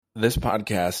This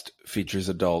podcast features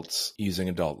adults using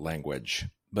adult language,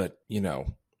 but, you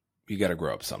gotta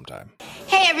grow up sometime.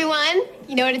 Hey everyone,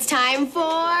 you know what it's time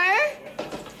for?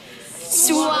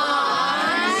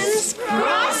 Swans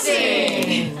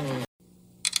Crossing!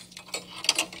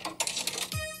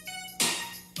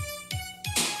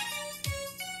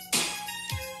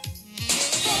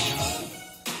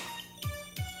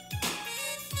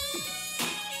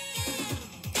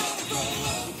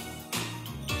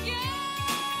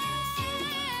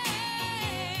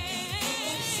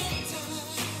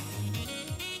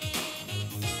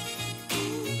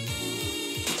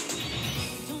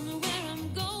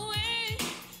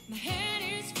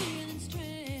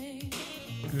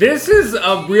 This is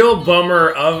a real bummer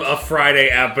of a Friday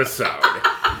episode.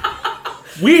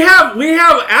 We have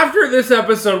after this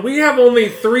episode, we have only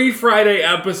 3 Friday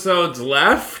episodes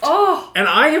left. Oh. And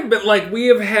I have been we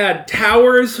have had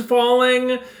towers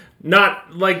falling,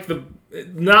 not like the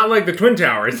Twin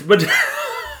Towers, but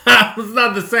it's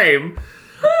not the same.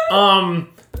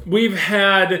 We've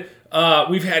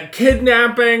had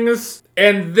kidnappings,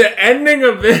 and the ending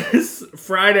of this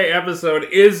Friday episode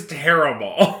is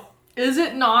terrible. Is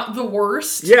it not the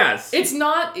worst? Yes. It's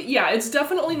not, it's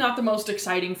definitely not the most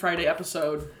exciting Friday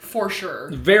episode, for sure.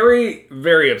 Very,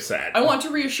 very upset. I want to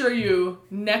reassure you,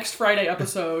 next Friday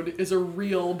episode is a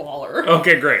real baller.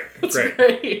 Okay, great. It's great.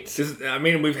 great.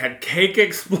 We've had cake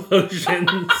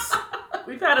explosions.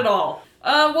 We've had it all.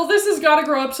 Well, this has Gotta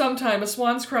Grow Up Sometime, a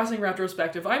Swans Crossing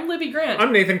retrospective. I'm Libby Grant.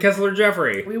 I'm Nathan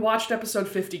Kessler-Jeffrey. We watched episode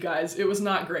 50, guys. It was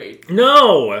not great.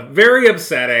 No, very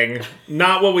upsetting.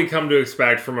 Not what we come to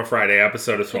expect from a Friday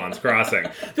episode of Swans Crossing.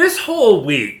 This whole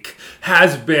week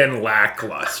has been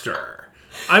lackluster.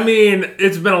 I mean,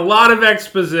 it's been a lot of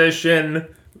exposition,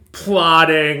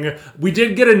 plotting. We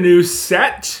did get a new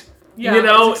set.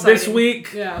 Yeah, this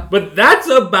week. Yeah. But that's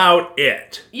about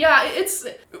it. Yeah, it's...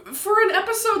 For an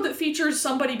episode that features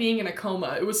somebody being in a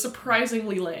coma, it was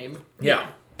surprisingly lame. Yeah.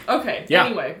 Okay, yeah.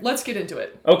 Anyway, let's get into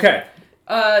it. Okay.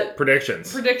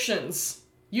 Predictions.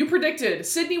 You predicted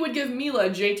Sydney would give Mila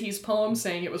JT's poem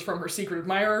saying it was from her secret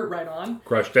admirer. Right on.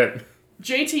 Crushed it.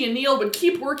 JT and Neil would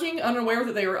keep working, unaware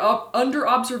that they were under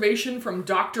observation from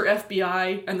Dr.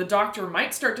 FBI, and the doctor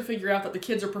might start to figure out that the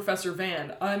kids are Professor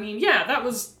Van. I mean, yeah, that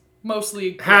was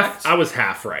mostly correct. I was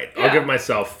half right. Yeah. I'll give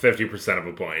myself 50% of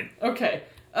a point. Okay.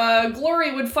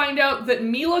 Glory would find out that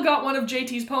Mila got one of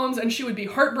JT's poems and she would be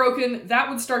heartbroken. That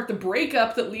would start the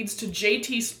breakup that leads to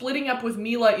JT splitting up with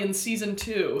Mila in season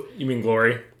 2. You mean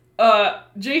Glory?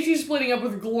 JT splitting up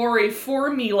with Glory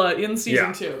for Mila in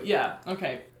season 2. Yeah,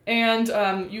 okay.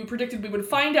 And you predicted we would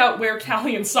find out where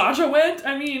Callie and Saja went.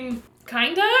 I mean,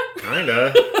 kinda?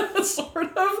 Kinda.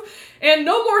 Sort of. And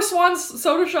no more Swan's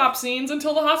soda shop scenes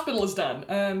until the hospital is done.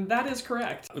 That is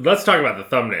correct. Let's talk about the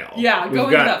thumbnail. Yeah, go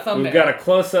into that thumbnail. We've got a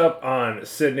close-up on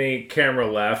Sydney,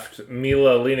 camera left,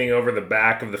 Mila leaning over the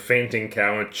back of the fainting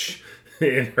couch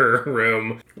in her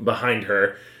room behind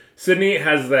her. Sydney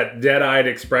has that dead-eyed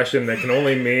expression that can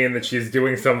only mean that she's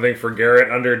doing something for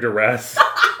Garrett under duress.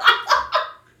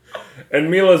 And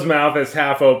Mila's mouth is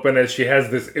half open as she has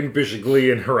this impish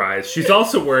glee in her eyes. She's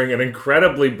also wearing an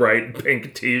incredibly bright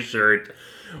pink t-shirt,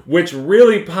 which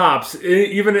really pops,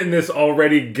 even in this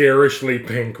already garishly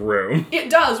pink room. It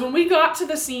does. When we got to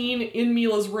the scene in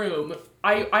Mila's room,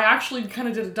 I actually kind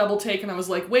of did a double take and I was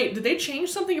like, wait, did they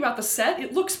change something about the set?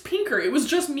 It looks pinker. It was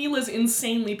just Mila's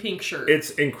insanely pink shirt.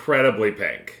 It's incredibly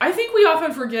pink. I think we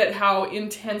often forget how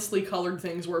intensely colored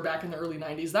things were back in the early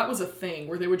 90s. That was a thing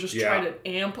where they would just try to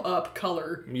amp up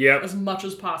color as much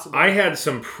as possible. I had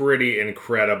some pretty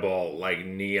incredible,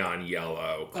 neon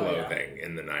yellow clothing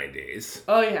in the 90s.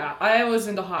 Oh yeah, I was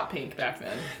into hot pink back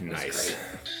then. Nice.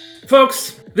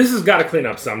 Folks, this has got to clean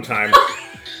up sometime.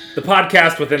 The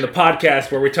podcast within the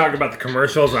podcast where we talk about the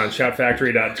commercials on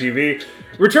ShopFactory.tv.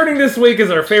 Returning this week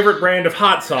is our favorite brand of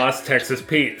hot sauce, Texas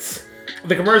Pete's.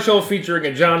 The commercial featuring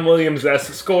a John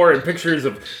Williams-esque score and pictures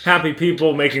of happy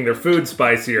people making their food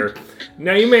spicier.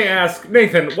 Now you may ask,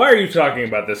 Nathan, why are you talking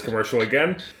about this commercial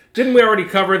again? Didn't we already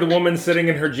cover the woman sitting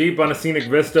in her Jeep on a scenic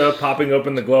vista, popping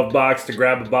open the glove box to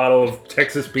grab a bottle of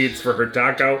Texas Pete's for her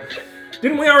taco?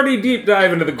 Didn't we already deep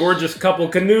dive into the gorgeous couple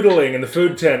canoodling in the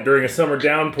food tent during a summer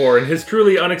downpour and his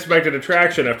truly unexpected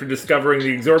attraction after discovering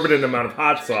the exorbitant amount of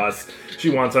hot sauce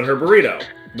she wants on her burrito?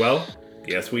 Well,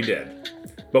 yes we did.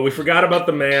 But we forgot about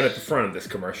the man at the front of this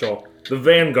commercial, the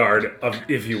vanguard of,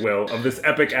 if you will, of this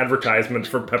epic advertisement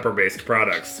for pepper-based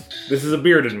products. This is a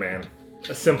bearded man,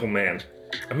 a simple man,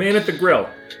 a man at the grill.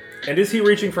 And is he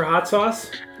reaching for hot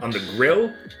sauce? On the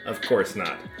grill? Of course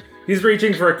not. He's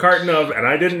reaching for a carton of, and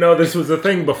I didn't know this was a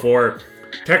thing before,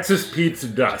 Texas Pete's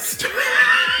dust.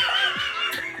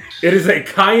 It is a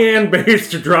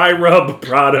cayenne-based dry rub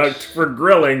product for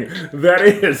grilling that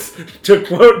is, to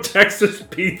quote Texas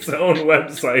Pete's own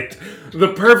website,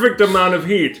 the perfect amount of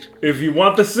heat if you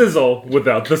want the sizzle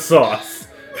without the sauce.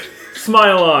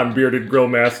 Smile on, bearded grill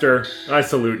master. I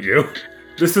salute you.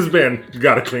 This has been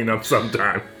Gotta Clean Up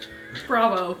Sometime.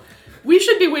 Bravo. We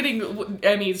should be winning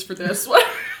Emmys for this. What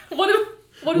a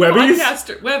Webbies?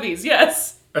 podcaster. Webbies,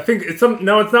 yes. I think it's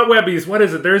no, it's not Webbies. What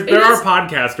is it? There are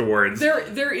podcast awards.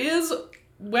 There is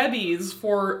Webbies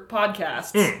for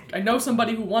podcasts. I know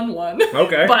somebody who won one.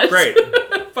 Okay, great.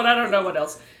 But I don't know what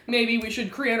else. Maybe we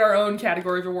should create our own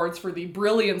category of awards for the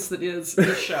brilliance that is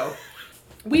this show.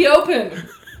 We open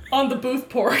on the booth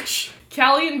porch.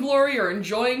 Callie and Glory are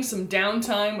enjoying some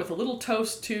downtime with a little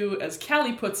toast to, as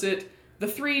Callie puts it, the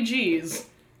 3 Gs.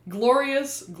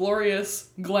 Glorious, glorious,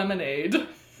 glemonade.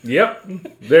 Yep.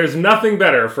 There's nothing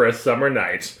better for a summer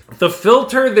night. The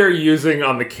filter they're using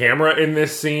on the camera in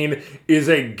this scene is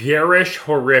a garish,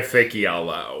 horrific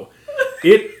yellow.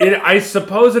 I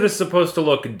suppose it is supposed to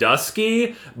look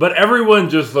dusky, but everyone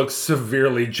just looks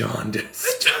severely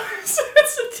jaundiced.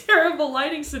 It's a terrible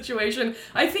lighting situation.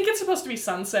 I think it's supposed to be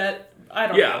sunset. I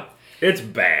don't know. It's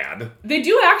bad. They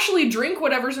do actually drink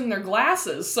whatever's in their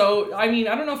glasses, so, I mean,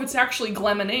 I don't know if it's actually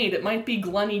Glemonade. It might be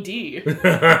Glunny D.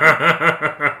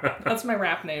 That's my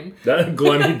rap name.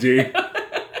 Glunny D.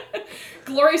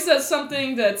 Glory says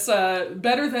something that's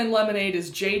better than lemonade is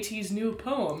JT's new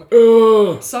poem.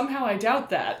 Ugh. Somehow I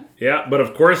doubt that. Yeah, but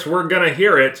of course we're gonna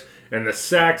hear it, and the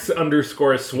sax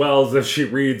underscore swells as she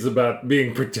reads about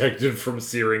being protected from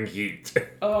searing heat.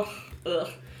 Ugh.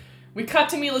 We cut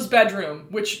to Mila's bedroom,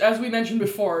 which, as we mentioned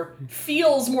before,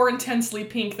 feels more intensely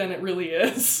pink than it really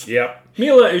is. Yep.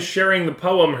 Mila is sharing the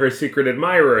poem her secret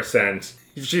admirer sent.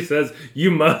 She says,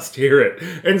 "You must hear it."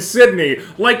 And Sydney,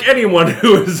 like anyone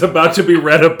who is about to be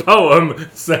read a poem,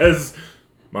 says,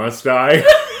 "Must I?"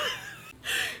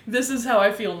 This is how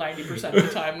I feel 90% of the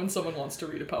time when someone wants to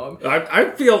read a poem. I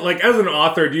feel like, as an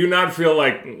author, do you not feel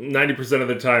like 90% of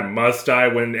the time, must I,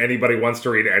 when anybody wants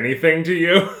to read anything to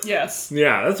you? Yes.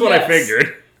 Yeah, that's what I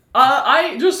figured.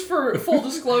 Just for full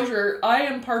disclosure, I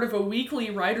am part of a weekly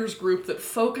writers group that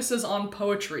focuses on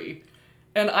poetry.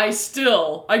 And I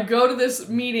go to this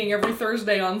meeting every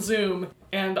Thursday on Zoom,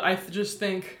 and I just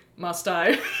think, must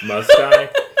I? Must I?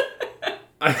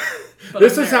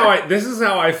 This is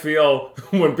how I feel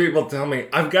when people tell me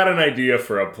I've got an idea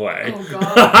for a play. Oh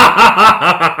God.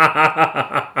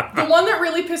 The one that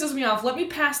really pisses me off, let me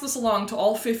pass this along to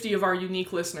all 50 of our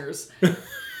unique listeners.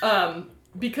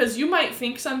 Because you might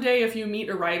think someday if you meet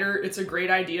a writer, it's a great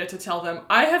idea to tell them,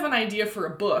 I have an idea for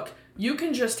a book. You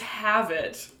can just have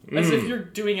it, as if you're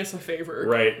doing us a favor.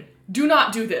 Right. Do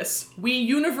not do this. We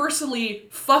universally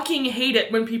fucking hate it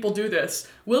when people do this.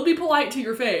 We'll be polite to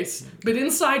your face, but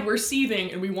inside we're seething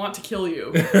and we want to kill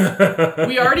you.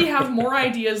 We already have more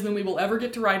ideas than we will ever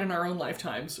get to write in our own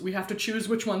lifetimes. We have to choose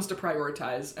which ones to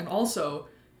prioritize. And also,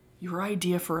 your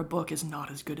idea for a book is not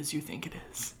as good as you think it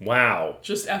is. Wow.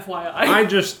 Just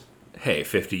FYI. Hey,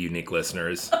 50 unique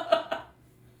listeners.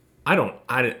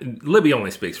 Libby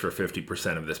only speaks for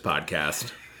 50% of this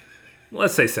podcast.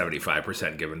 Let's say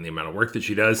 75% given the amount of work that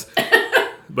she does.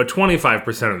 But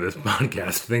 25% of this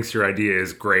podcast thinks your idea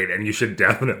is great, and you should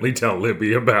definitely tell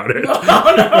Libby about it. Oh,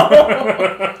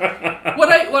 no.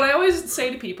 What I always say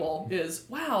to people is,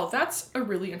 wow, that's a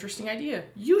really interesting idea.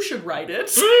 You should write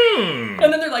it. And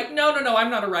then they're like, no, I'm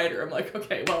not a writer. I'm like,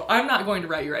 okay, well, I'm not going to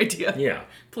write your idea. Yeah.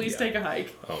 Please take a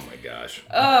hike. Oh my gosh.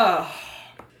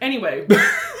 Anyway.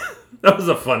 That was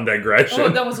a fun digression. Oh,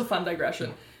 that was a fun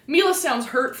digression. Mila sounds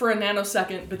hurt for a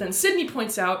nanosecond, but then Sydney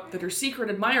points out that her secret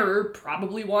admirer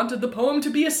probably wanted the poem to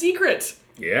be a secret.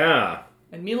 Yeah.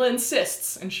 And Mila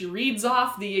insists, and she reads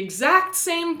off the exact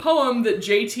same poem that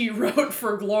JT wrote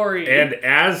for Glory. And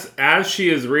as she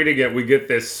is reading it, we get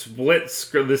this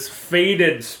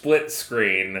faded split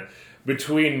screen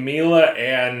between Mila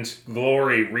and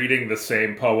Glory reading the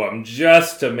same poem,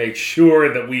 just to make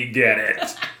sure that we get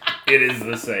it. It is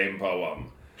the same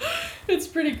poem. It's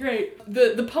pretty great.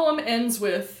 The poem ends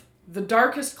with, "The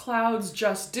darkest clouds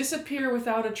just disappear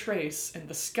without a trace, and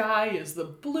the sky is the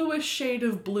bluest shade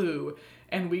of blue,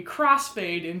 and we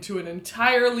crossfade into an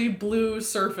entirely blue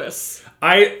surface."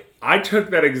 I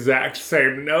took that exact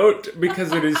same note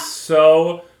because it is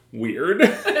so weird.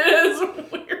 It is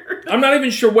weird. I'm not even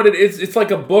sure what it is. It's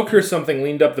like a book or something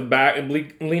leaned up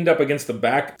against the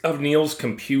back of Neil's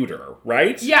computer,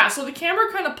 right? Yeah, so the camera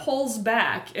kind of pulls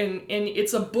back, and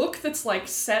it's a book that's like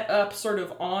set up sort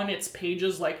of on its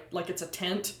pages like it's a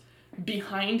tent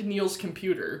behind Neil's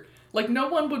computer. Like, no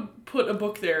one would put a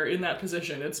book there in that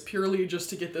position. It's purely just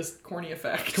to get this corny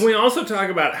effect. Can we also talk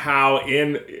about how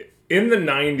in the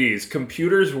 90s,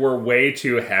 computers were way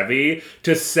too heavy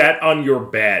to set on your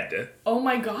bed. Oh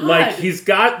my god. Like, he's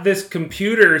got this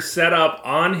computer set up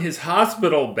on his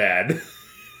hospital bed.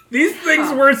 These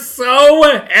things were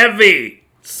so heavy.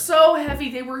 So heavy.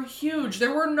 They were huge.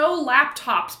 There were no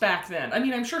laptops back then. I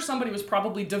mean, I'm sure somebody was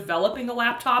probably developing a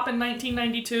laptop in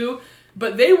 1992,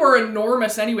 but they were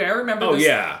enormous anyway. I remember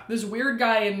this weird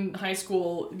guy in high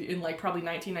school in like probably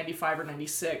 1995 or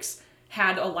 96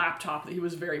 had a laptop that he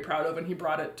was very proud of, and he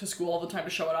brought it to school all the time to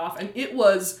show it off, and it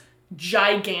was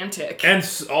gigantic. And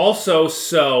also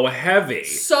so heavy.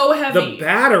 So heavy. The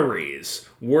batteries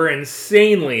were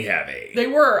insanely heavy. They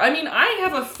were. I mean, I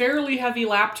have a fairly heavy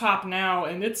laptop now,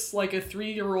 and it's like a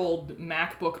 3-year-old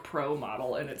MacBook Pro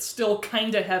model, and it's still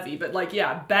kind of heavy, but like,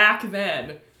 yeah, back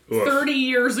then, 30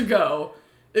 years ago,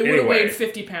 it would have weighed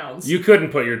 50 pounds. You couldn't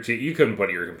put your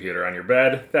computer on your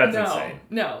bed. That's insane.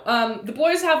 No. The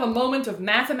boys have a moment of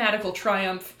mathematical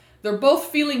triumph. They're both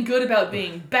feeling good about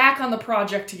being back on the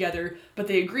project together, but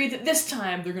they agree that this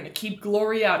time they're going to keep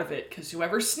Glory out of it, because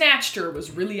whoever snatched her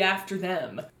was really after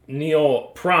them.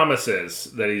 Neil promises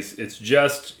that it's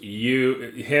just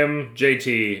him,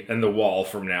 JT, and the wall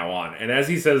from now on. And as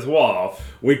he says wall,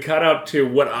 we cut up to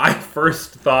what I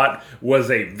first thought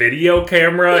was a video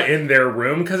camera in their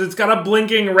room, because it's got a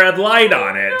blinking red light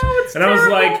on it. It's and terrible. I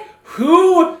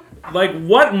was like,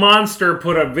 what monster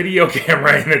put a video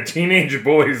camera in a teenage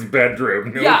boy's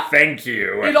bedroom? No, thank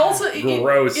you. It also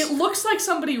gross. It looks like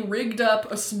somebody rigged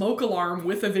up a smoke alarm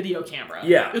with a video camera.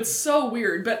 Yeah, it's so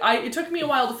weird. But it took me a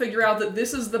while to figure out that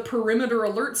this is the perimeter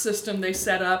alert system they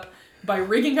set up by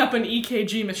rigging up an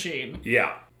EKG machine.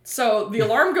 Yeah. So the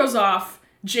alarm goes off.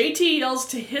 JT yells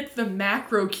to hit the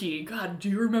macro key. God, do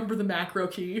you remember the macro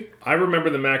key? I remember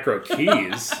the macro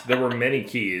keys. There were many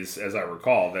keys, as I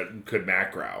recall, that could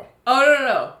macro. Oh,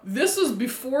 no. This was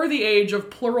before the age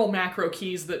of plural macro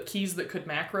keys that could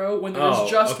macro, when there was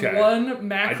just one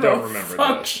macro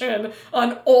function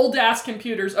on old-ass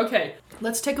computers. Okay,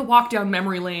 let's take a walk down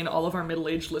memory lane, all of our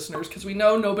middle-aged listeners, because we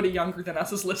know nobody younger than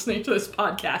us is listening to this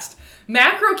podcast.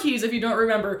 Macro keys, if you don't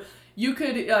remember, you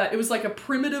could, it was like a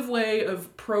primitive way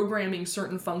of programming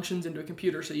certain functions into a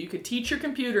computer. So you could teach your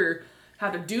computer how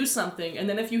to do something, and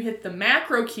then if you hit the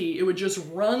macro key, it would just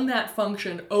run that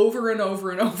function over and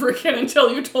over and over again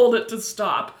until you told it to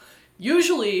stop.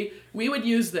 Usually, we would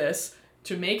use this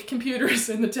to make computers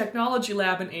in the technology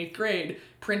lab in 8th grade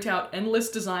print out endless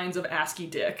designs of ASCII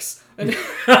dicks. And, and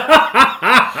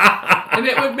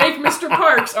it would make Mr.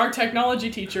 Parks, our technology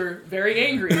teacher, very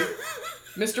angry.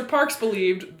 Mr. Parks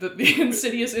believed that the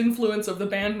insidious influence of the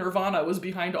band Nirvana was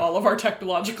behind all of our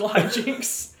technological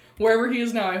hijinks. Wherever he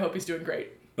is now, I hope he's doing great.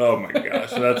 Oh my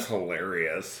gosh, that's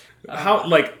hilarious. How,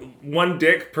 like, one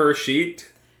dick per sheet?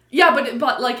 Yeah,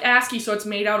 but like ASCII, so it's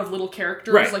made out of little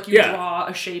characters. Right, like you draw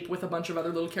a shape with a bunch of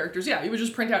other little characters. Yeah, he would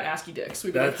just print out ASCII dicks.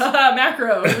 We'd be like, haha,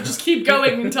 macro. It would just keep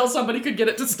going until somebody could get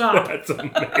it to stop. That's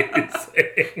amazing.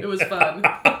 It was fun.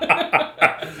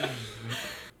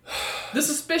 The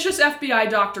suspicious FBI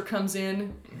doctor comes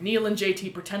in. Neil and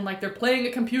JT pretend like they're playing a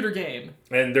computer game.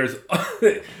 And there's...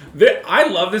 I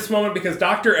love this moment because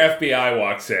Dr. FBI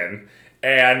walks in,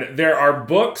 and there are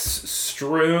books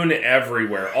strewn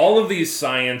everywhere. All of these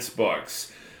science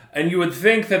books. And you would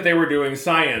think that they were doing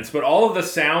science, but all of the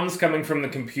sounds coming from the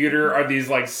computer are these,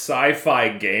 like, sci-fi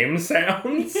game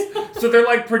sounds. So they're,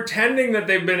 like, pretending that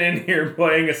they've been in here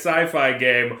playing a sci-fi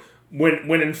game,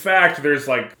 when in fact there's,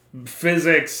 like,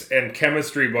 physics and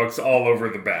chemistry books all over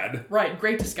the bed. Right,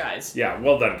 great disguise. Yeah,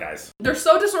 well done, guys. They're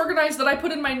so disorganized that I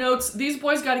put in my notes, these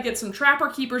boys gotta get some Trapper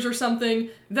Keepers or something.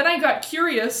 Then I got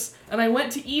curious, and I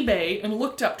went to eBay and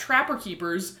looked up Trapper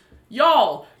Keepers.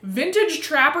 Y'all, vintage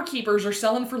Trapper Keepers are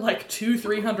selling for like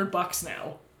 $200-300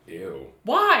 now. Ew.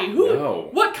 Why? No.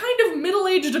 What kind of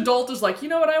middle-aged adult is like, you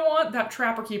know what I want? That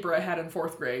Trapper Keeper I had in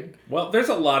 4th grade. Well, there's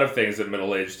a lot of things that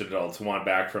middle-aged adults want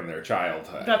back from their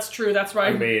childhood. That's true. That's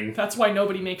right. I mean, that's why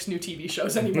nobody makes new TV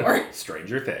shows anymore.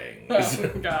 Stranger Things.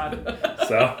 Oh, God.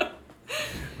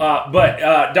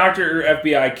 But Dr.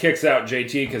 FBI kicks out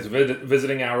JT because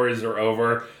visiting hours are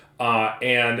over.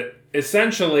 And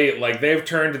essentially, like, they've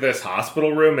turned this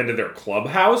hospital room into their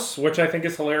clubhouse, which I think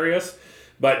is hilarious.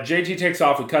 But JT takes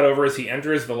off, we cut over as he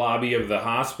enters the lobby of the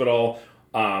hospital,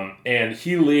 and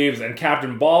he leaves, and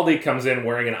Captain Baldy comes in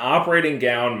wearing an operating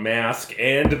gown, mask,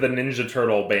 and the Ninja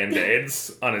Turtle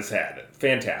Band-Aids on his head.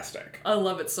 Fantastic. I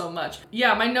love it so much.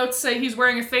 Yeah, my notes say he's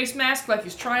wearing a face mask like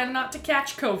he's trying not to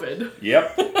catch COVID.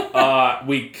 Yep.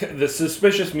 The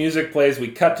suspicious music plays, we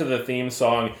cut to the theme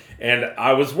song, And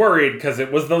I was worried because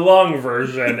it was the long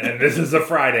version, and this is a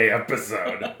Friday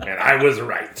episode. And I was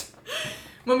right.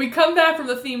 When we come back from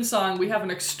the theme song, we have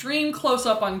an extreme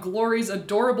close-up on Glory's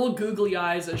adorable googly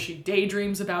eyes as she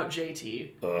daydreams about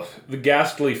JT. Ugh. The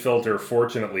ghastly filter,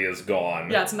 fortunately, is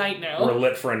gone. Yeah, it's night now. We're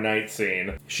lit for a night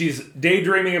scene. She's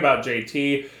daydreaming about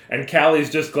JT, and Callie's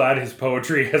just glad his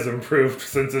poetry has improved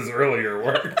since his earlier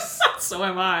works. So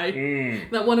am I.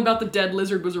 That one about the dead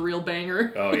lizard was a real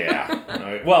banger. Oh,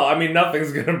 yeah. Well, I mean,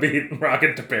 nothing's gonna beat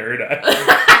Rocket to Paradise.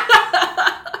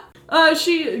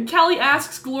 Callie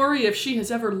asks Glory if she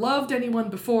has ever loved anyone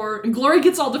before, and Glory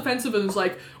gets all defensive and is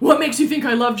like, what makes you think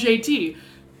I love JT?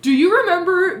 Do you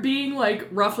remember being, like,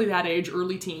 roughly that age,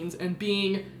 early teens, and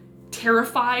being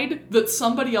terrified that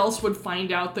somebody else would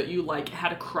find out that you, like,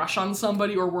 had a crush on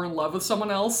somebody or were in love with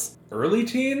someone else? Early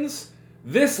teens?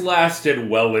 This lasted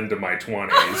well into my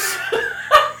 20s.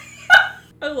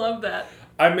 I love that.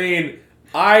 I mean,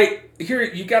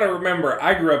 you gotta remember,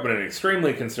 I grew up in an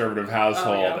extremely conservative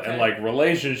household, Oh, yeah, okay. and, like,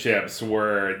 relationships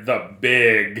were the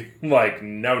big, like,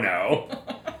 no-no.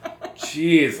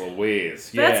 Jeez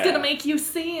Louise, yeah. That's gonna make you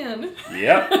sin.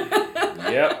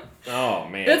 Yep. Oh,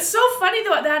 man. It's so funny,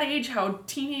 though, at that age, how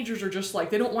teenagers are just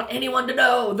like, they don't want anyone to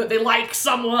know that they like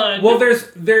someone. Well,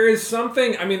 there is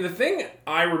something, I mean, the thing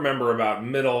I remember about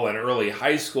middle and early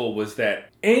high school was that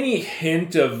any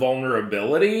hint of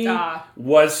vulnerability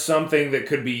was something that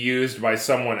could be used by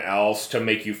someone else to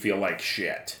make you feel like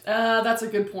shit. That's a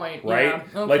good point. Right? Yeah.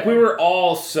 Okay. Like, we were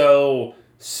all so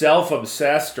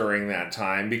self-obsessed during that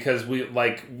time because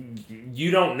you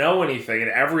don't know anything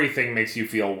and everything makes you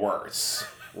feel worse.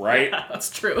 Right? Yeah, that's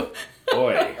true.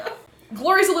 Boy.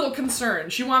 Glory's a little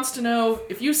concerned. She wants to know,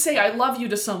 if you say I love you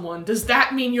to someone, does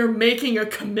that mean you're making a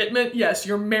commitment? Yes,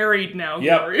 you're married now,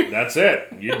 Glory. Yep, that's it.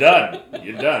 You're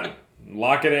done.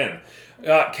 Lock it in.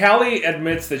 Callie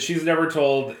admits that she's never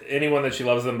told anyone that she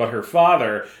loves them but her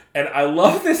father, and I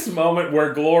love this moment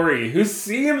where Glory, who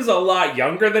seems a lot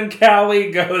younger than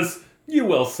Callie, goes, "You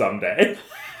will someday."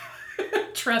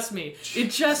 Trust me,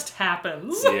 it just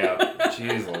happens. Yeah,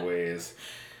 jeez Louise.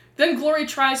 Then Glory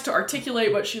tries to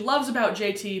articulate what she loves about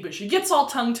JT, but she gets all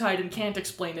tongue-tied and can't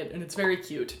explain it, and it's very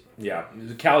cute. Yeah,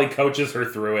 Callie coaches her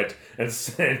through it, and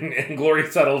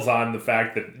Glory settles on the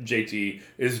fact that JT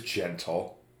is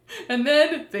gentle. And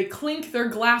then they clink their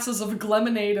glasses of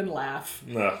lemonade and laugh.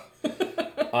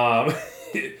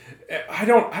 I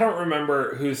don't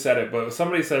remember who said it, but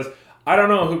somebody says, I don't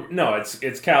know who... No,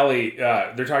 it's Callie.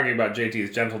 They're talking about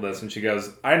JT's gentleness, and she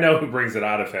goes, I know who brings it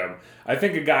out of him. I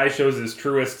think a guy shows his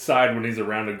truest side when he's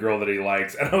around a girl that he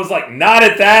likes. And I was like, not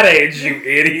at that age, you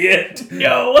idiot.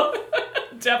 No,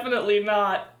 definitely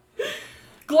not.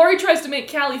 Glory tries to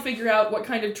make Callie figure out what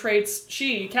kind of traits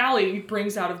Callie,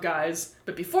 brings out of guys.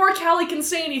 But before Callie can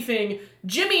say anything,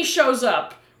 Jimmy shows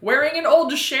up, wearing an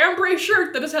old chambray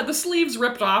shirt that has had the sleeves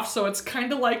ripped off, so it's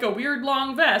kind of like a weird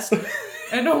long vest,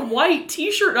 and a white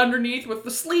t-shirt underneath with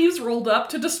the sleeves rolled up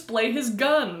to display his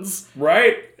guns.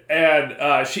 Right?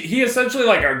 And he essentially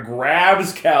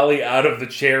grabs Callie out of the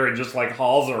chair and just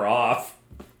hauls her off.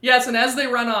 Yes, and as they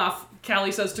run off,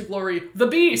 Callie says to Glory, "The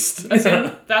Beast!" As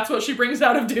in, that's what she brings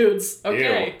out of dudes.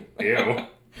 Okay. Ew.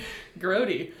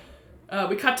 Grody.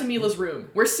 We cut to Mila's room,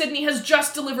 where Sydney has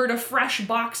just delivered a fresh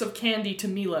box of candy to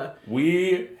Mila.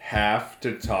 We have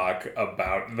to talk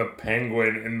about the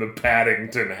penguin in the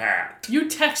Paddington hat. You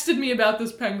texted me about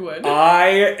this penguin.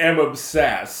 I am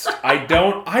obsessed. I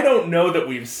don't know that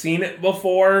we've seen it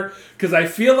before, because I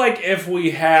feel like if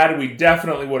we had, we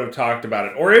definitely would have talked about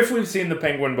it. Or if we've seen the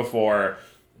penguin before,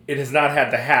 it has not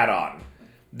had the hat on.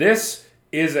 This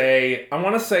is I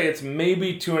want to say it's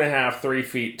maybe 2.5, 3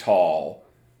 feet tall.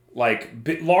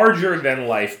 Larger than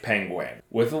life penguin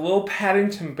with a little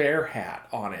Paddington Bear hat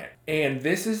on it. And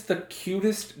this is the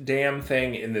cutest damn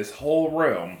thing in this whole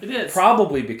room. It is.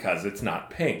 Probably because it's not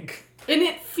pink. And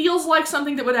it feels like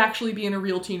something that would actually be in a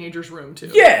real teenager's room, too.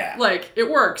 Yeah!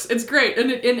 It works. It's great.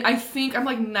 And I think, I'm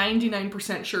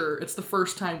 99% sure it's the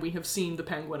first time we have seen the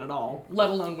penguin at all, let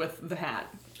alone with the hat.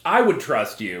 I would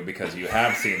trust you because you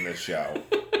have seen this show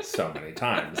so many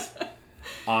times.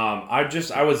 I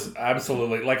was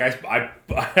absolutely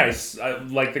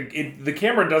the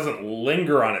camera doesn't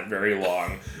linger on it very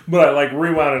long, but I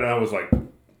rewound it and I was like,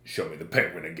 show me the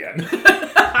penguin again.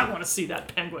 I want to see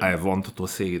that penguin. I wanted to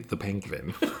see the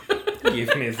penguin.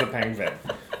 Give me the penguin.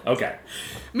 Okay.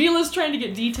 Mila's trying to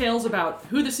get details about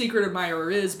who the secret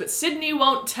admirer is, but Sydney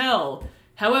won't tell.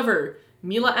 However,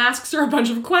 Mila asks her a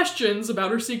bunch of questions about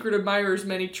her secret admirer's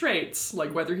many traits,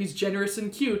 like whether he's generous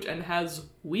and cute and has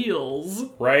wheels.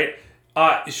 Right?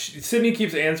 Sydney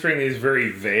keeps answering these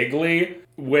very vaguely,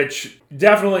 which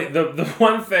definitely the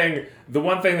one thing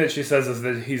that she says is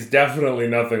that he's definitely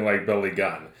nothing like Billy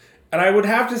Gunn. And I would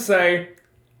have to say,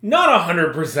 not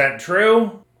 100%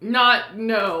 true.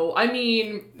 No. I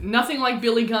mean, nothing like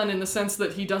Billy Gunn in the sense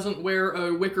that he doesn't wear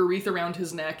a wicker wreath around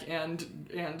his neck and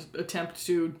attempt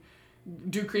to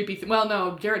do creepy things. Well,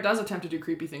 no, Garrett does attempt to do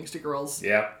creepy things to girls.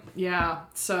 Yep. Yeah,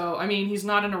 so, I mean, he's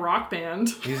not in a rock band.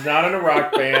 He's not in a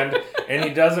rock band, and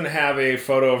he doesn't have a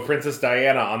photo of Princess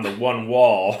Diana on the one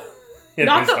wall.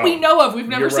 Not that we know of. We've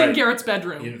never seen right. Garrett's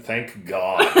bedroom. Thank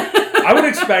God. I would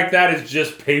expect that is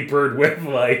just papered with,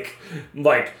 like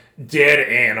dead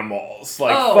animals.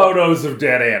 Photos of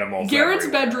dead animals. Garrett's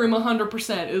everywhere. bedroom,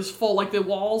 100%, is full. Like, the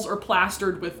walls are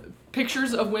plastered with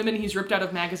pictures of women he's ripped out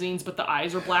of magazines, but the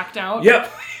eyes are blacked out. Yep.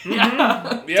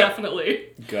 Yeah,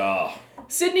 definitely. God.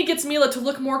 Sydney gets Mila to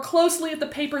look more closely at the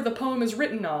paper the poem is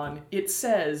written on. It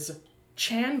says,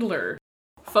 Chandler.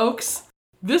 Folks,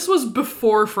 this was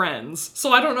before Friends,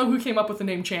 so I don't know who came up with the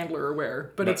name Chandler or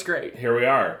where, but it's great. Here we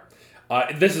are.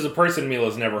 This is a person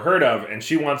Mila's never heard of, and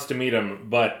she wants to meet him,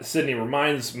 but Sydney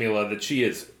reminds Mila that she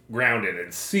is grounded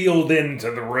and sealed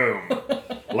into the room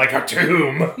like a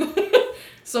tomb.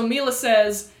 So Mila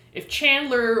says that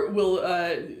Chandler will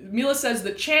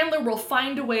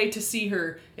find a way to see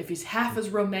her if he's half as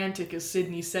romantic as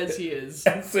Sydney says he is.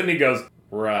 And Sydney goes,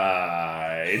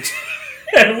 right.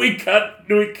 And we cut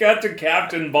to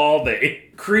Captain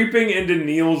Baldy creeping into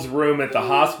Neil's room at the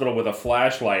hospital with a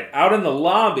flashlight. Out in the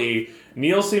lobby,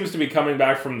 Neil seems to be coming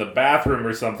back from the bathroom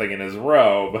or something in his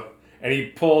robe, and he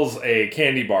pulls a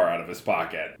candy bar out of his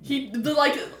pocket.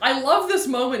 I love this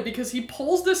moment because he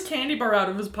pulls this candy bar out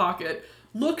of his pocket,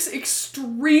 looks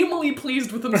extremely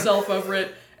pleased with himself over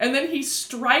it, and then he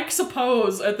strikes a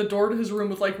pose at the door to his room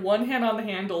with one hand on the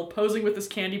handle, posing with this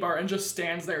candy bar, and just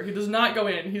stands there. He does not go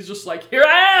in. He's just like, here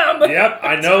I am! Yep,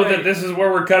 I know that this is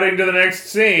where we're cutting to the next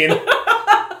scene.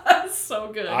 That's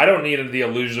so good. I don't need the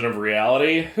illusion of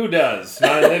reality. Who does?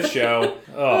 Not in this show.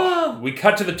 Oh, we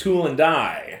cut to the Tool and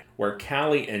Die, where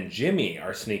Callie and Jimmy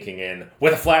are sneaking in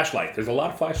with a flashlight. There's a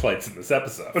lot of flashlights in this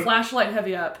episode. Flashlight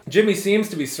heavy up. Jimmy seems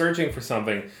to be searching for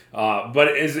something,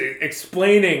 but is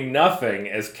explaining nothing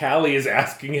as Callie is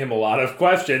asking him a lot of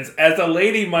questions, as a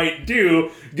lady might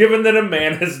do, given that a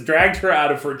man has dragged her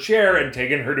out of her chair and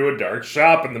taken her to a dark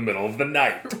shop in the middle of the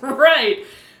night. Right.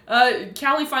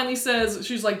 Callie finally says,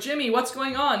 she's like, Jimmy, what's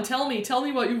going on? Tell me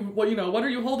what are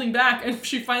you holding back? And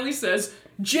she finally says,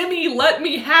 Jimmy, let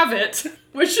me have it,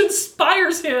 which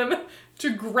inspires him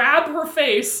to grab her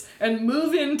face and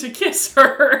move in to kiss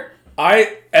her.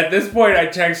 At this point, I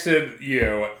texted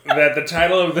you that the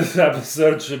title of this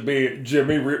episode should be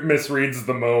Jimmy Misreads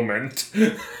the Moment.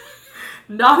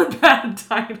 Not a bad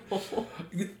title.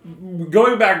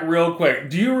 Going back real quick,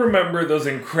 do you remember those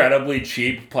incredibly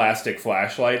cheap plastic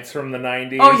flashlights from the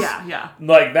 90s? Oh, yeah.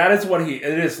 That is it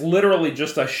is literally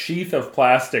just a sheath of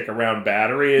plastic around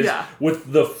batteries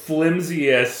with the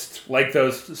flimsiest,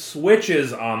 those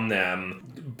switches on them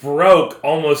broke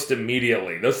almost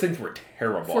immediately. Those things were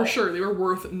terrible. For sure, they were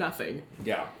worth nothing.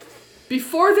 Yeah.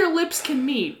 Before their lips can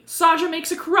meet, Saja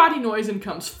makes a karate noise and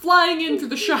comes flying in through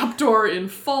the shop door in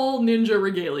full ninja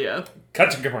regalia.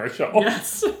 Cut to commercial.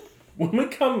 Yes. When we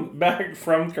come back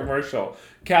from commercial,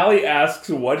 Callie asks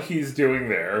what he's doing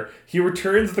there. He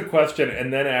returns the question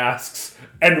and then asks,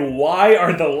 and why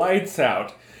are the lights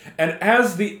out? And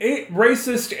as the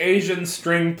racist Asian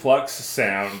string plucks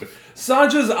sound,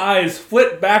 Saja's eyes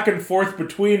flit back and forth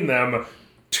between them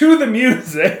to the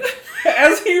music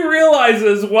as he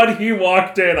realizes what he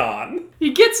walked in on.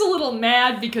 He gets a little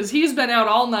mad because he's been out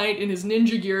all night in his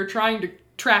ninja gear trying to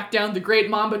track down the great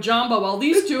Mamba Jamba while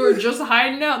these two are just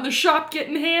hiding out in the shop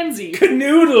getting handsy.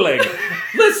 Canoodling.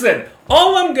 Listen,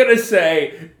 all I'm gonna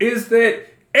say is that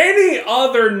any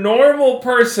other normal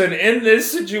person in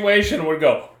this situation would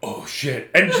go, oh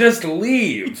shit, and just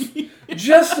leave.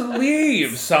 Just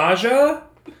leave, Saja.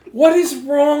 What is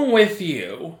wrong with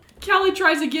you? Callie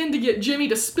tries again to get Jimmy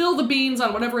to spill the beans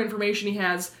on whatever information he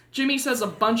has. Jimmy says a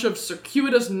bunch of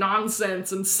circuitous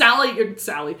nonsense, and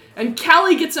and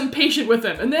Callie gets impatient with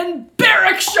him, and then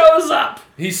Barrick shows up!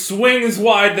 He swings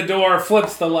wide the door,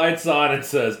 flips the lights on, and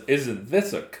says, isn't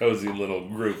this a cozy little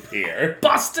group here?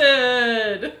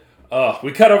 Busted!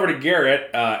 We cut over to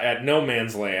Garrett at No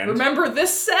Man's Land. Remember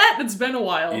this set? It's been a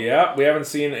while. Yeah, we haven't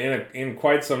seen in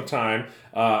quite some time.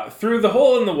 Through the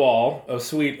hole in the wall, oh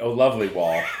sweet, oh lovely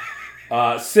wall,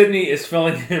 Sydney is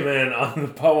filling him in on the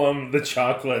poem, the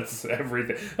chocolates,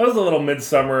 everything. That was a little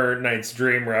Midsummer Night's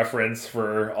Dream reference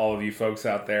for all of you folks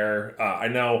out there. I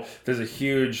know there's a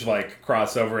huge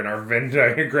crossover in our Venn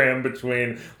diagram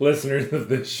between listeners of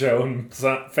this show and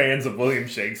fans of William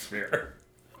Shakespeare.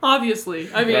 Obviously.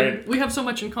 I mean, Right. we have so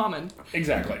much in common.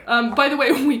 Exactly. By the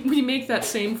way, we make that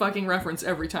same fucking reference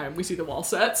every time we see the wall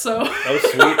set, so... Oh,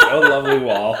 sweet. Oh, lovely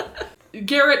wall.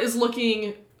 Garrett is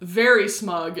looking very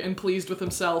smug and pleased with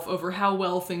himself over how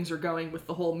well things are going with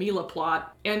the whole Mila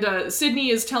plot. And Sydney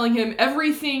is telling him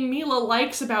everything Mila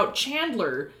likes about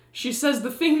Chandler. She says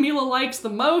the thing Mila likes the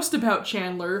most about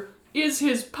Chandler is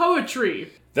his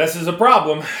poetry. This is a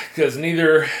problem, because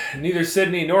neither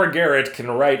Sydney nor Garrett can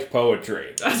write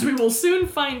poetry. As we will soon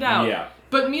find out. Yeah.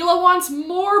 But Mila wants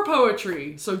more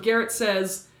poetry, so Garrett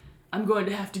says, I'm going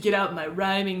to have to get out my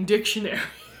rhyming dictionary.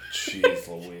 Jeez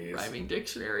Louise. Rhyming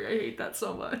dictionary, I hate that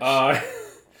so much.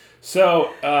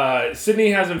 So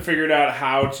Sydney hasn't figured out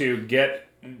how to get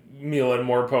Mila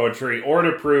more poetry or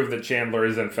to prove that Chandler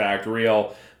is in fact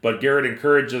real, but Garrett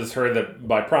encourages her that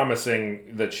by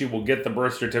promising that she will get the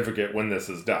birth certificate when this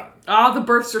is done. Ah, the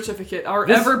birth certificate, our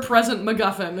ever-present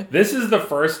MacGuffin. This is the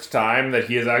first time that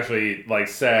he has actually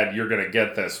said, you're gonna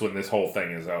get this when this whole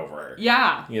thing is over.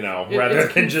 Yeah. Rather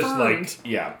it's than just confirmed.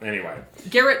 anyway.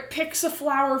 Garrett picks a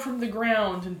flower from the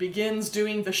ground and begins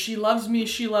doing the she loves me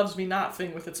not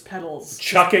thing with its petals.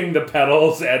 Chucking the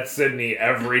petals at Sydney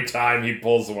every time he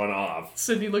pulls one off.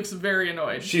 Sydney looks very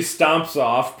annoyed. She stomps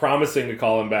off, promising to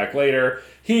call him back later.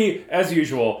 He, as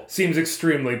usual, seems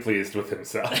extremely pleased with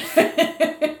himself.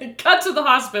 Cut to the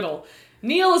hospital.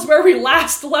 Neil is where we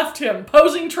last left him,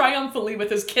 posing triumphantly with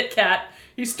his Kit Kat.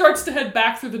 He starts to head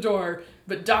back through the door,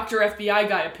 but Dr. FBI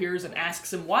Guy appears and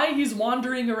asks him why he's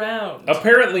wandering around.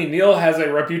 Apparently, Neil has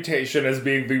a reputation as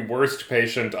being the worst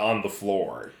patient on the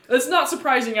floor. It's not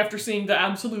surprising after seeing the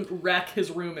absolute wreck his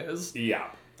room is.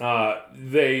 Yeah.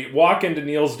 They walk into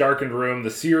Neil's darkened room,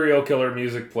 the serial killer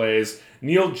music plays.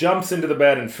 Neil jumps into the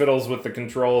bed and fiddles with the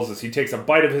controls as he takes a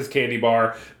bite of his candy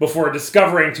bar before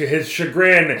discovering to his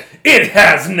chagrin, it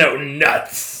has no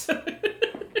nuts!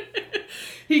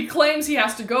 He claims he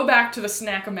has to go back to the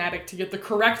Snack-O-Matic to get the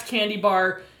correct candy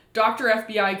bar. Dr.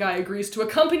 FBI Guy agrees to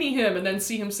accompany him and then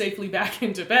see him safely back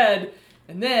into bed.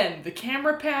 And then the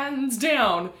camera pans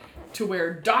down to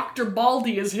where Dr.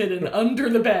 Baldy is hidden under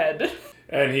the bed.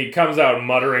 And he comes out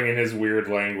muttering in his weird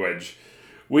language.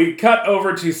 We cut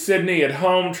over to Sydney at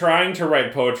home trying to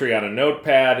write poetry on a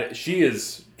notepad. She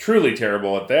is truly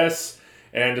terrible at this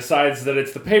and decides that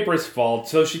it's the paper's fault,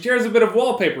 so she tears a bit of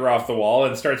wallpaper off the wall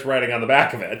and starts writing on the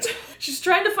back of it. She's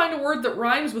trying to find a word that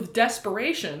rhymes with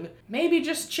desperation. Maybe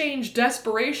just change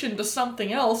desperation to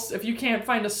something else if you can't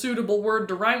find a suitable word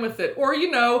to rhyme with it. Or,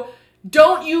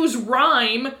 don't use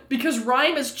rhyme, because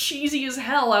rhyme is cheesy as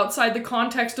hell outside the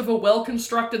context of a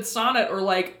well-constructed sonnet or,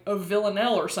 a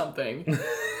villanelle or something.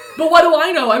 But what do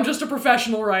I know? I'm just a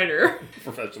professional writer.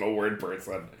 Professional word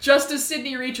person. Just as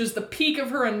Sydney reaches the peak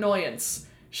of her annoyance,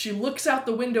 she looks out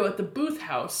the window at the booth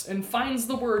house and finds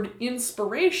the word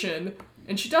inspiration,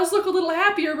 and she does look a little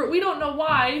happier, but we don't know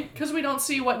why, because we don't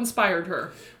see what inspired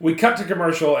her. We cut to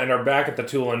commercial and are back at the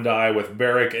Tool and Die with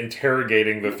Barrick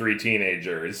interrogating the three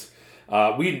teenagers.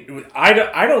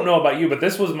 I don't know about you, but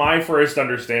this was my first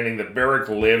understanding that Barrick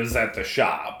lives at the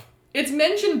shop. It's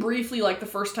mentioned briefly, the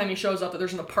first time he shows up, that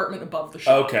there's an apartment above the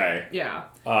shop. Okay. Yeah.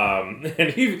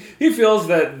 And he feels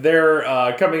that their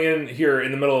coming in here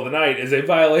in the middle of the night is a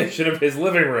violation of his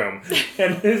living room.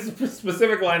 And his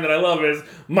specific line that I love is,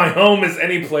 my home is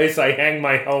any place I hang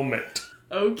my helmet.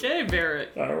 Okay, Barrett.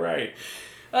 All right.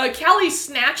 Callie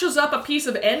snatches up a piece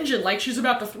of engine like she's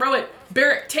about to throw it.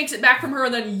 Barrett takes it back from her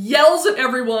and then yells at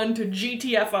everyone to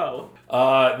GTFO.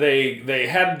 They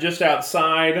head just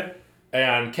outside,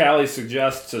 and Callie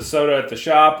suggests a soda at the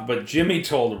shop, but Jimmy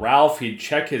told Ralph he'd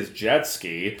check his jet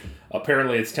ski.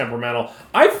 Apparently it's temperamental.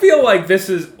 I feel like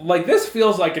this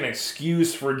feels like an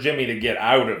excuse for Jimmy to get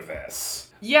out of this.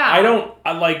 Yeah.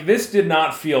 This did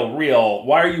not feel real.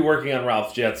 Why are you working on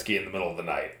Ralph's jet ski in the middle of the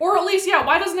night? Or at least,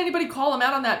 why doesn't anybody call him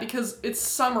out on that? Because it's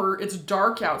summer, it's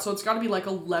dark out, so it's gotta be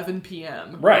 11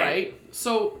 p.m. Right?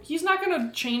 So he's not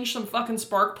gonna change some fucking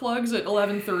spark plugs at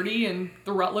 11:30 in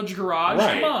the Rutledge garage.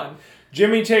 Right. Come on.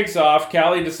 Jimmy takes off.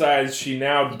 Callie decides she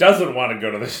now doesn't want to go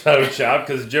to the soda shop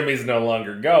because Jimmy's no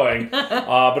longer going,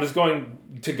 but is going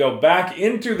to go back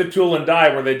into the Tool and Die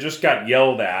where they just got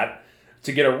yelled at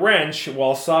to get a wrench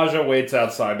while Saja waits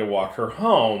outside to walk her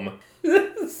home.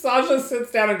 Saja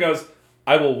sits down and goes,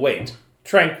 I will wait.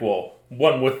 Tranquil.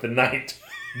 One with the night.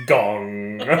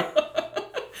 Gong.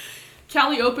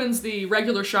 Callie opens the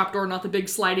regular shop door, not the big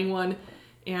sliding one,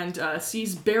 and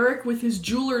sees Barrick with his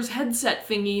jeweler's headset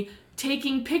thingy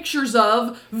taking pictures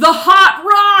of the Hot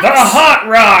Rocks! The Hot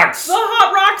Rocks! The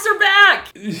Hot Rocks are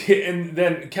back! And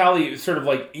then Callie sort of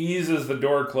like eases the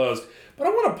door closed. But I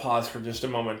want to pause for just a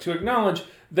moment to acknowledge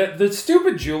that the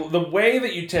stupid the way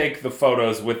that you take the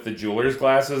photos with the jeweler's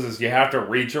glasses is you have to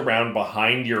reach around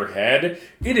behind your head.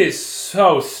 It is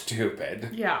so stupid.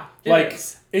 Yeah,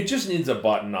 it just needs a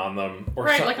button on them. Or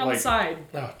right, like on the side.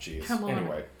 Oh, jeez. Come on.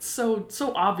 Anyway. So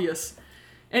obvious.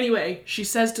 Anyway, she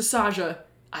says to Saja,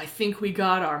 I think we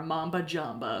got our Mamba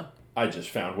Jamba. I just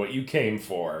found what you came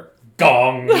for.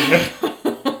 Gong!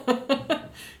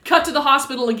 Cut to the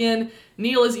hospital again.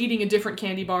 Neil is eating a different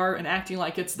candy bar and acting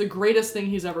like it's the greatest thing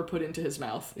he's ever put into his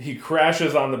mouth. He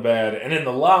crashes on the bed, and in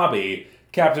the lobby,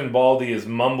 Captain Baldy is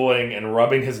mumbling and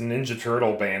rubbing his Ninja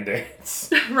Turtle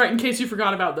Band-Aids. Right, in case you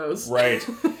forgot about those. Right.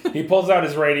 He pulls out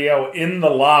his radio in the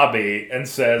lobby and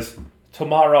says,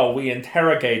 tomorrow we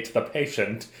interrogate the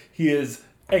patient. He is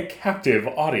a captive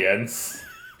audience.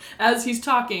 As he's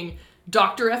talking,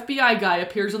 Dr. FBI Guy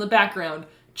appears in the background,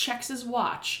 checks his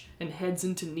watch, and heads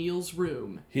into Neil's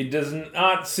room. He does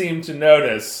not seem to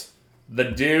notice the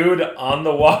dude on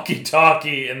the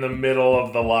walkie-talkie in the middle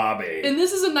of the lobby. And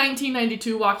this is a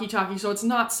 1992 walkie-talkie, so it's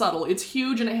not subtle. It's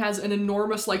huge, and it has an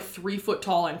enormous,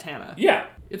 3-foot-tall antenna. Yeah.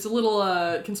 It's a little,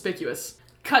 conspicuous.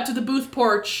 Cut to the booth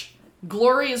porch.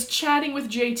 Glory is chatting with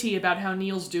JT about how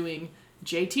Neil's doing.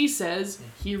 JT says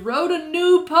he wrote a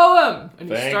new poem, and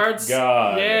he starts.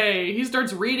 God. Yay! He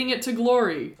starts reading it to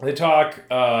Glory. They talk.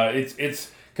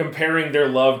 It's comparing their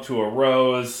love to a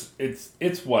rose.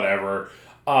 It's whatever.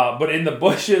 But in the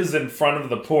bushes in front of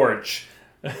the porch,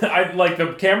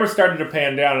 the camera started to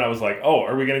pan down, and I was like, oh,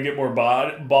 are we gonna get more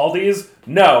Baldies?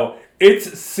 No,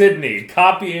 it's Sydney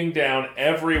copying down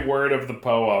every word of the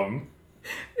poem,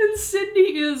 and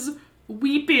Sydney is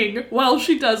weeping while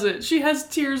she does it. She has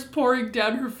tears pouring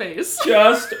down her face.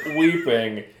 Just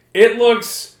weeping. It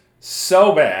looks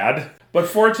so bad, but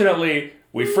fortunately,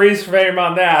 we freeze frame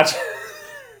on that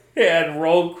and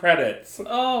roll credits.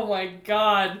 Oh my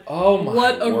god. Oh my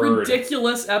What a word.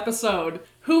 ridiculous episode.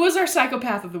 Who was our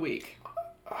psychopath of the week?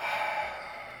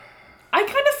 I kind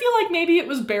of feel like maybe it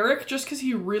was Barrick, just because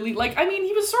he really,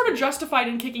 he was sort of justified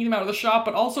in kicking them out of the shop,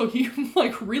 but also he,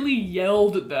 really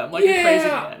yelled at them like a crazy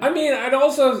man. I mean, I'd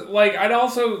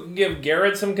also give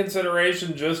Garrett some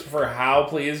consideration just for how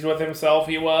pleased with himself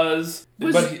he was.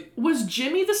 Was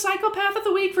Jimmy the psychopath of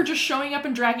the week for just showing up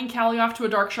and dragging Callie off to a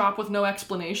dark shop with no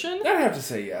explanation? I'd have to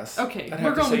say yes. Okay,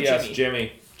 we're going with yes,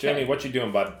 Jimmy. Jimmy, what you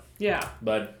doing, bud? Yeah.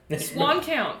 Bud. Swan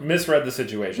count. Misread the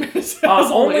situation.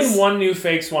 Only one new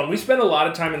fake swan. We spent a lot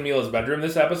of time in Mila's bedroom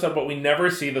this episode, but we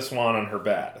never see the swan on her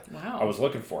bed. Wow. I was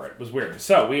looking for it. It was weird.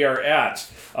 So we are at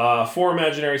 4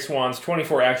 imaginary swans,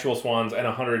 24 actual swans, and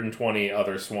 120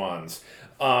 other swans.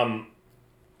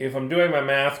 If I'm doing my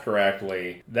math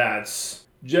correctly, that's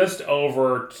just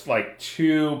over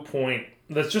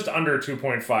that's just under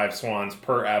 2.5 swans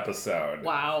per episode.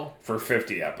 Wow. For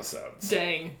 50 episodes.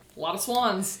 Dang. A lot of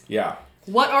swans. Yeah.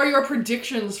 What are your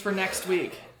predictions for next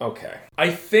week? Okay.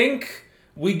 I think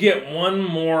we get one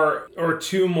more or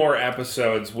two more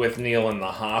episodes with Neil in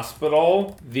the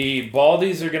hospital. The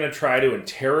Baldies are going to try to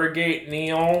interrogate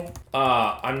Neil.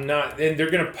 And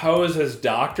they're going to pose as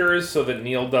doctors so that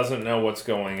Neil doesn't know what's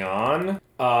going on.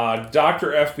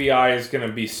 Dr. FBI is going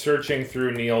to be searching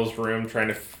through Neil's room trying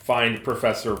to find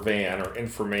Professor Van or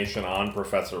information on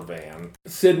Professor Van.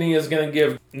 Sydney is going to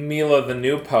give Mila the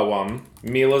new poem.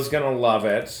 Mila's going to love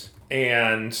it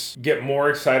and get more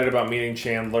excited about meeting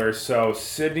Chandler. So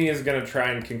Sydney is going to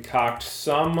try and concoct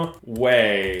some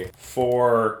way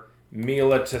for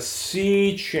Mila to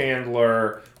see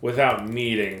Chandler without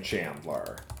meeting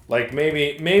Chandler.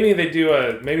 Maybe they do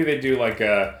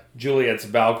a Juliet's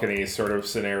balcony sort of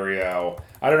scenario.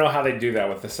 I don't know how they do that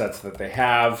with the sets that they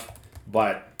have,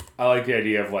 but I like the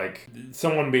idea of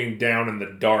someone being down in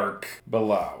the dark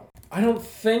below. I don't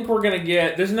think we're going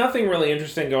to there's nothing really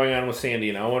interesting going on with Sandy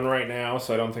and Owen right now,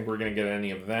 so I don't think we're going to get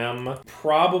any of them.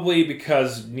 Probably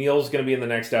because Neil's going to be in the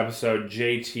next episode,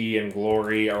 JT and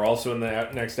Glory are also in the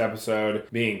next episode,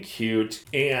 being cute,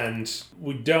 and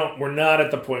we're not at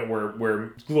the point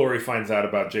where Glory finds out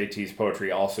about JT's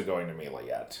poetry also going to Mila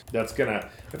yet. I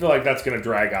feel like that's going to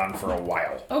drag on for a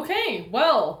while. Okay,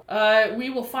 well, we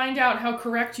will find out how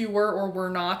correct you were or were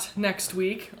not next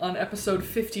week on episode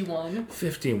 51.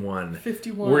 51.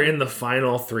 51. We're in the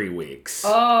final 3 weeks.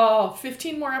 Oh,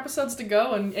 15 more episodes to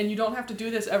go, and you don't have to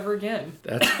do this ever again.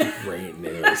 That's great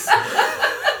news.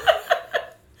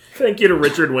 Thank you to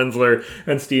Richard Winsler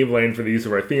and Steve Lane for the use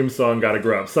of our theme song, Gotta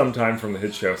Grow Up Sometime, from the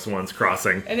hit show Swans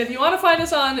Crossing. And if you want to find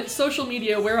us on social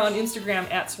media, we're on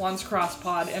Instagram at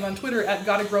SwansCrossPod and on Twitter at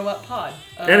GottaGrowUpPod.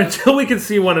 And until we can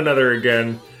see one another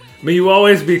again, may you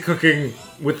always be cooking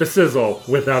with the sizzle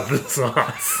without the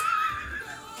sauce.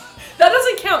 That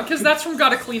doesn't count, because that's from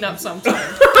Gotta Clean Up Sometime.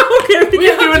 Okay, we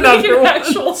can do another an one.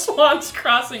 actual Swans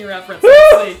Crossing reference.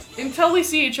 Let's see. Until we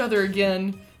see each other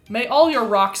again, may all your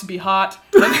rocks be hot,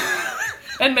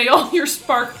 and may all your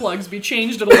spark plugs be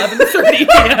changed at 11:30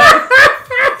 p.m.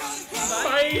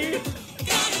 Bye.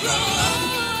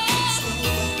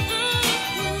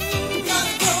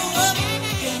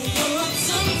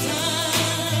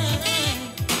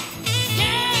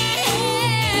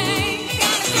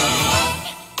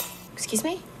 Excuse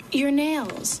me? Your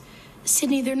nails.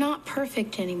 Sydney, they're not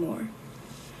perfect anymore.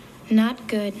 Not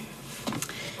good.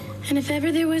 And if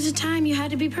ever there was a time you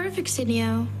had to be perfect,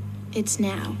 Sydney-o, it's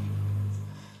now.